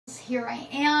here I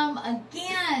am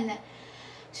again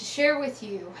to share with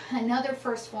you another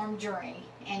First Form journey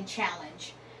and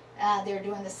challenge. They're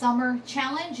doing the summer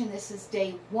challenge, and this is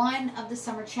day 1 of the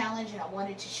summer challenge, and I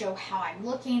wanted to show how I'm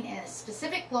looking in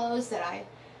specific clothes that I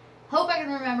hope I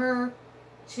can remember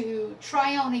to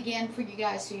try on again for you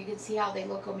guys so you can see how they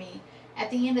look on me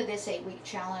at the end of this 8-week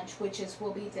challenge, which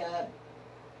will be the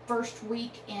first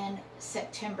week in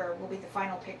September, will be the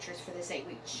final pictures for this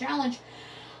 8-week challenge.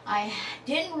 I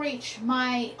didn't reach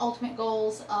my ultimate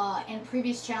goals in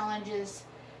previous challenges.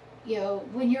 You know,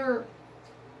 when your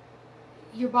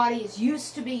body is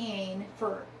used to being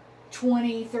for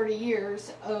 20, 30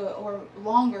 years or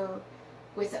longer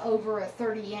with over a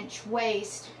 30-inch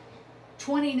waist,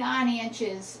 29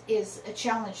 inches is a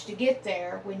challenge to get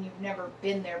there when you've never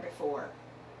been there before.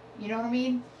 You know what I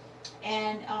mean?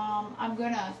 And I'm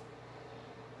going to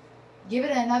give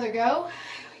it another go.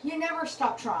 You never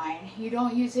stop trying. You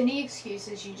don't use any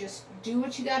excuses. You just do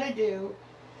what you got to do.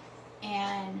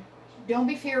 And don't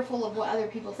be fearful of what other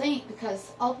people think,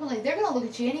 because ultimately they're going to look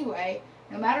at you anyway.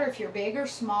 No matter if you're big or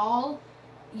small,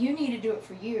 you need to do it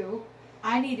for you.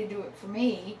 I need to do it for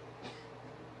me.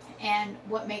 And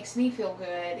what makes me feel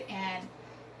good and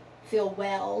feel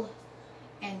well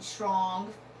and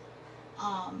strong,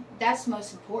 that's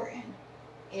most important.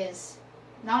 Is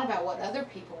not about what other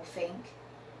people think.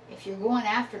 If you're going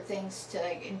after things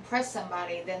to impress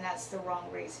somebody, then that's the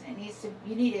wrong reason.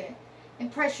 You need to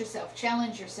impress yourself,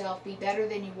 challenge yourself, be better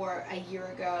than you were a year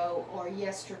ago or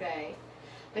yesterday.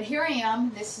 But here I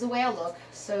am. This is the way I look.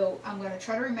 So I'm going to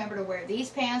try to remember to wear these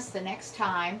pants the next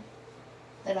time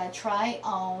that I try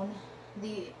on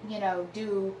we're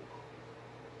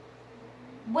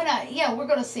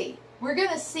going to see. We're going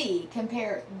to see,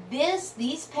 compare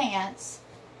these pants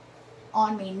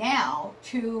on me now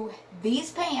to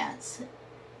these pants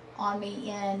on me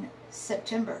in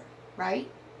September, right?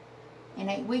 In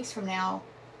 8 weeks from now,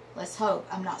 let's hope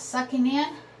I'm not sucking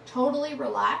in, totally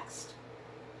relaxed.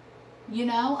 You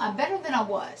know, I'm better than I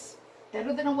was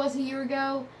a year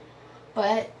ago,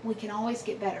 but we can always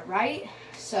get better, right?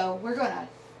 So we're going to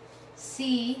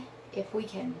see if we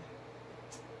can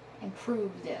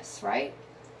improve this, right?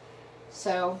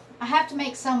 So I have to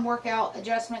make some workout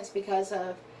adjustments because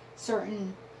of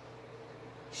certain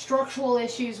structural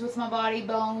issues with my body,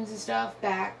 bones and stuff,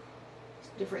 back,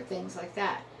 different things like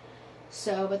that.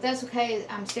 So, but that's okay.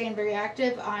 I'm staying very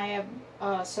active. I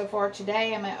am, so far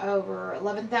today, I'm at over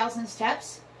 11,000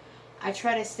 steps. I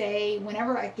try to stay,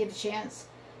 whenever I get a chance,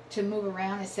 to move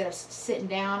around instead of sitting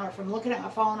down. Or if I'm looking at my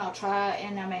phone, I'll try,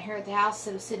 and I'm here at the house,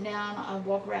 instead of sitting down, I'll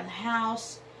walk around the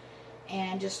house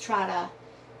and just try to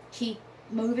keep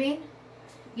moving,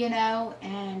 you know,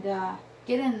 and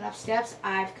get in enough steps.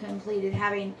 I've completed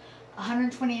having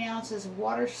 120 ounces of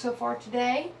water so far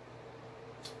today.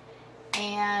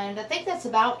 And I think that's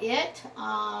about it.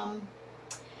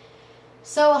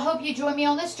 So I hope you join me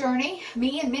on this journey.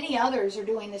 Me and many others are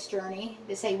doing this journey,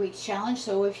 this 8-week challenge.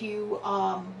 So if you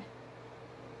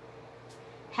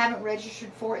haven't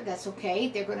registered for it, that's okay.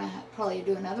 They're going to probably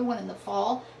do another one in the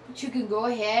fall. But you can go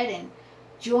ahead and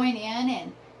join in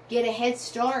and get a head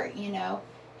start, you know.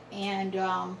 And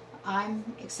I'm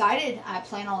excited. I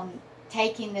plan on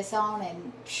taking this on,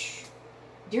 and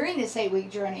during this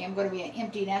 8-week journey, I'm going to be an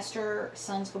empty nester.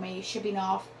 Son's going to be shipping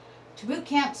off to boot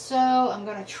camp, so I'm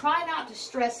going to try not to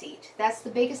stress eat. That's the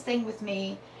biggest thing with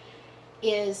me,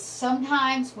 is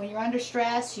sometimes when you're under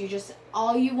stress,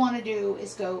 all you want to do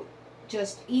is go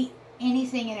just eat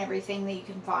anything and everything that you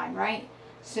can find, right?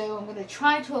 So I'm going to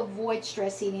try to avoid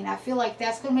stress eating. I feel like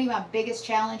that's going to be my biggest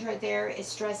challenge right there, is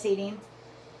stress eating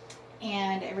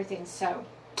and everything. So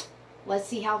let's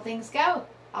see how things go.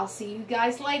 I'll see you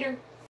guys later.